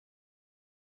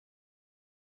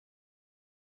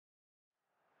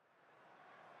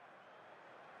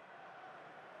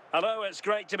Hello, it's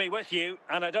great to be with you,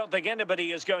 and I don't think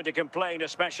anybody is going to complain,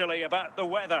 especially about the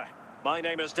weather. My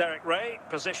name is Derek Ray,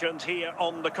 positioned here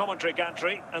on the commentary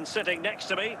gantry, and sitting next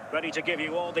to me, ready to give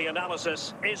you all the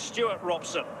analysis, is Stuart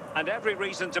Robson. And every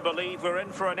reason to believe we're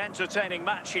in for an entertaining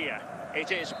match here.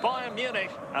 It is Bayern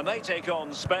Munich, and they take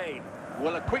on Spain.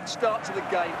 Well, a quick start to the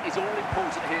game is all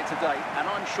important here today, and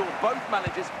I'm sure both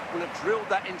managers will have drilled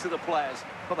that into the players.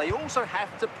 But they also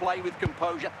have to play with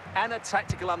composure and a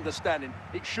tactical understanding.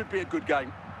 It should be a good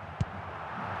game.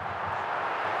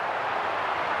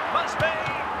 Must be!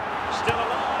 Still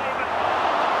alive!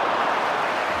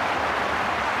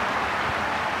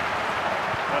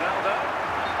 Ronaldo.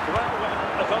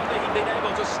 Well, if only he'd been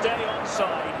able to stay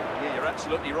onside. Yeah, you're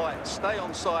absolutely right. Stay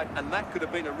onside, and that could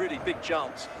have been a really big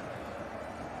chance.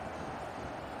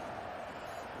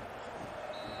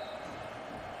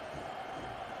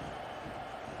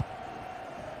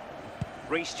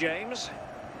 Reece James,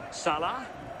 Salah.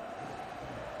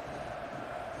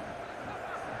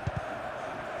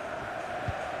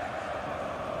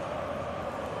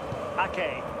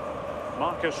 Ake,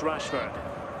 Marcus Rashford.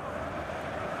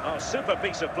 Oh, super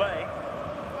piece of play.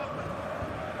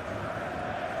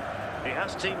 He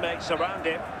has teammates around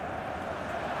him.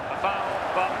 A foul,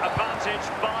 but advantage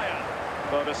Bayern.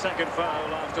 But a second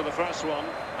foul after the first one,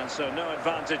 and so no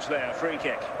advantage there, free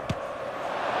kick.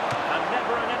 And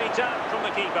never in any doubt from the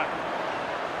keeper.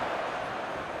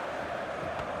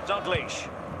 Dalglish.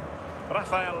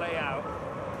 Rafael Leao.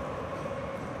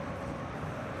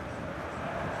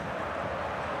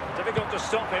 Difficult to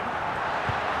stop him.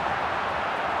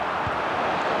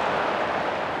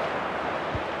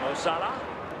 Mo Salah.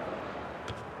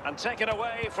 And taken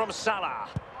away from Salah.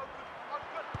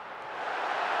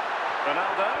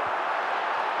 Ronaldo.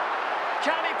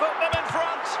 Can he put them in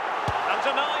front? And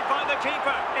denied by the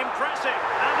keeper. Impressive.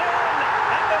 And in!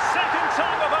 And the second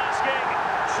time of asking.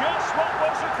 Just what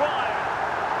was required.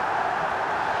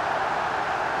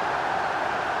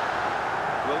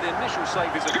 Well, the initial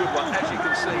save is a good one, as you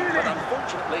can see. But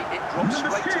unfortunately, it drops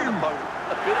straight to an opponent.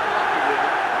 A bit unlucky,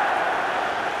 really.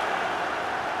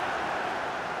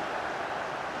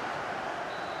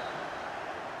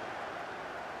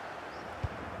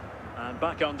 And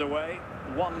back underway.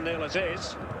 1-0 it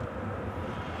is.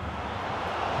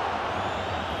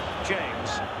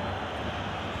 James.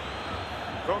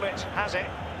 Gullit has it.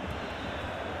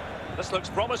 This looks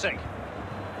promising.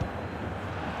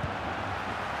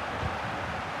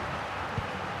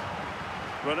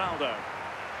 Ronaldo.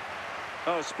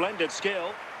 Oh, splendid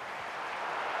skill.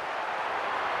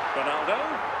 Ronaldo.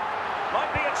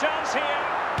 Might be a chance here.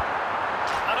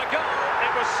 And a goal.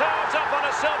 It was served up on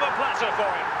a silver platter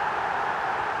for him.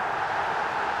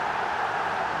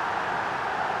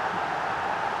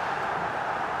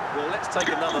 Well, let's take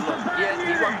another look. Yeah,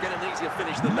 he won't get an easier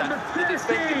finish than that. The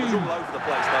defending was all over the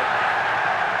place, though.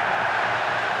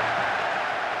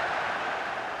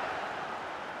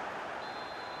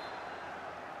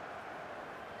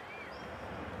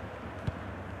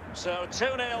 So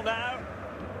 2-0 now.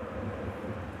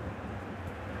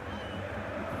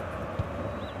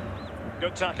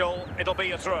 Good tackle. It'll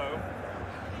be a throw.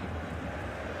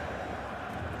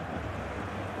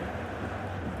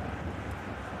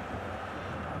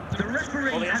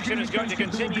 Well, the action is going to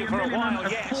continue for a while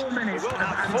yet. We will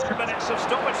have 4 minutes of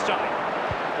stoppage time.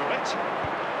 Correct.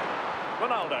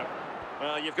 Ronaldo.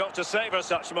 Well, you've got to savour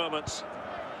such moments.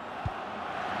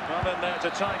 Well, in there to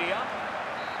tidy up.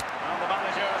 And the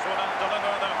managers will now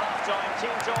deliver their half-time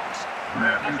team talks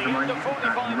at the end of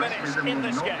 45 minutes in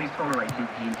this game.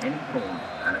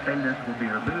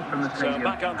 So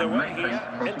back underway here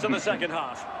into the second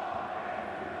half.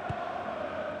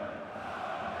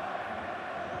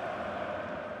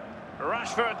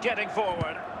 Rashford getting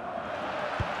forward.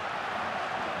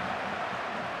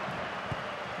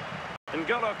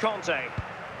 N'Golo Kanté.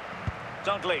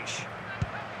 Dalglish.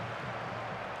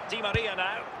 Di Maria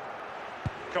now.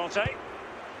 Kanté.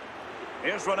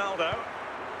 Here's Ronaldo.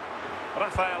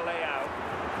 Rafael Leao.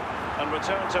 And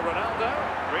return to Ronaldo.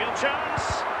 Real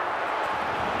chance.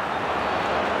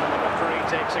 And the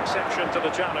referee takes exception to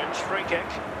the challenge. Free kick.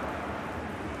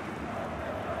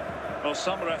 Well,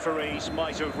 some referees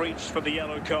might have reached for the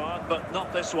yellow card, but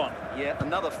not this one. Yeah,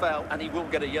 another foul, and he will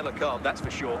get a yellow card, that's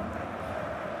for sure.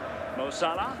 Mo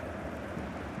Salah.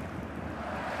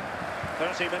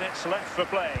 30 minutes left for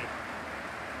play.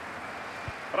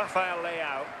 Rafael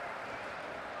Leao.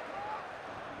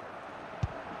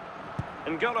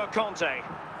 N'Golo Kanté.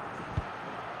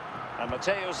 And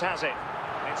Mateus has it.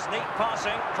 It's neat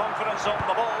passing, confidence on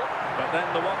the ball, but then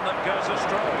the one that goes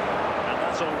astray. And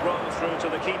that'll roll through to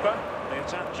the keeper. The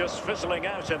attack just fizzling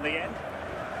out in the end.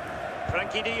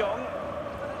 Frankie de Jong.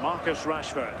 Marcus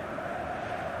Rashford.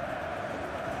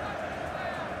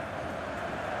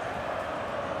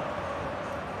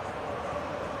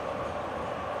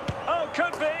 Oh,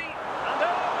 could be. And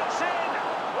oh, it's in.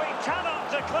 We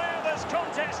cannot declare this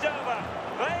contest over.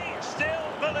 They still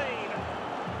believe.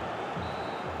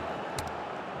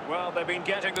 Well, they've been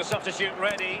getting the substitute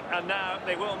ready, and now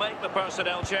they will make the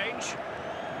personnel change.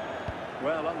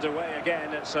 Well, underway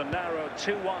again. It's a narrow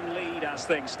 2-1 lead as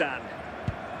things stand.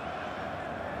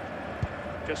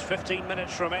 Just 15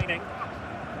 minutes remaining.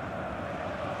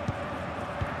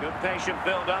 Good patient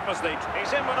build-up as they...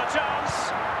 He's in with a chance.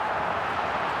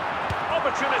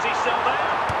 Opportunity still there.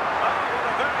 Oh, what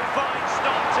a very fine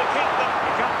stop to keep them.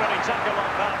 You can't really tackle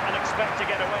like that and expect to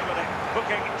get away with it.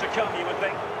 Booking to come, you would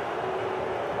think.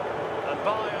 And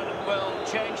Bayern will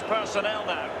change personnel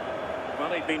now.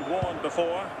 Well, he'd been warned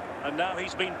before, and now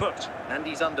he's been booked. And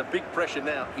he's under big pressure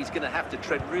now. He's going to have to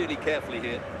tread really carefully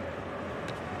here.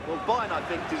 Well, Bayern, I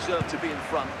think, deserve to be in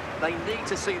front. They need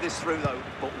to see this through, though.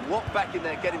 But what backing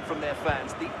they're getting from their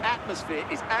fans, the atmosphere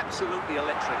is absolutely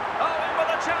electric. Oh, in with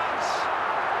a chance!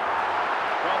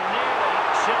 Well, nearly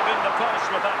shoving the post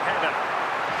with that header.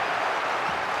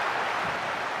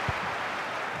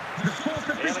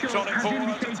 The electronic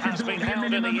board has been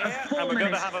held in the air, and we're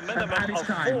going to have a minimum of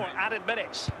 4 added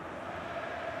minutes.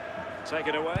 Take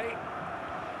it away.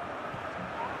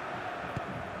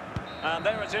 And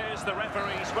there it is, the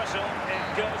referee's whistle.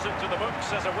 It goes into the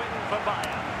books as a win for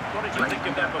Bayern. What did you think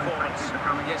of their performance?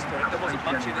 Yes, there wasn't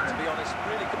much in it, to be honest.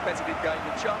 Really competitive game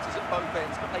with chances at both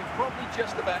ends, but they probably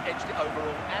just about edged it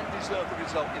overall and deserved the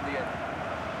result in the end.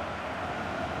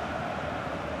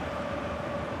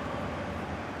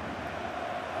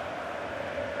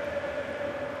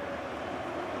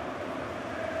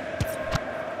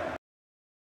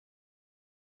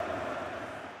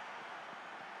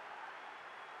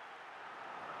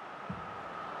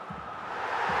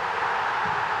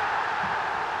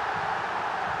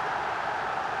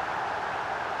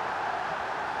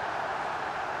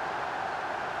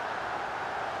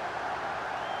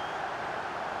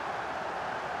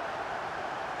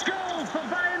 For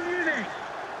Bayern Munich,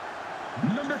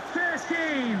 number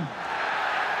 13.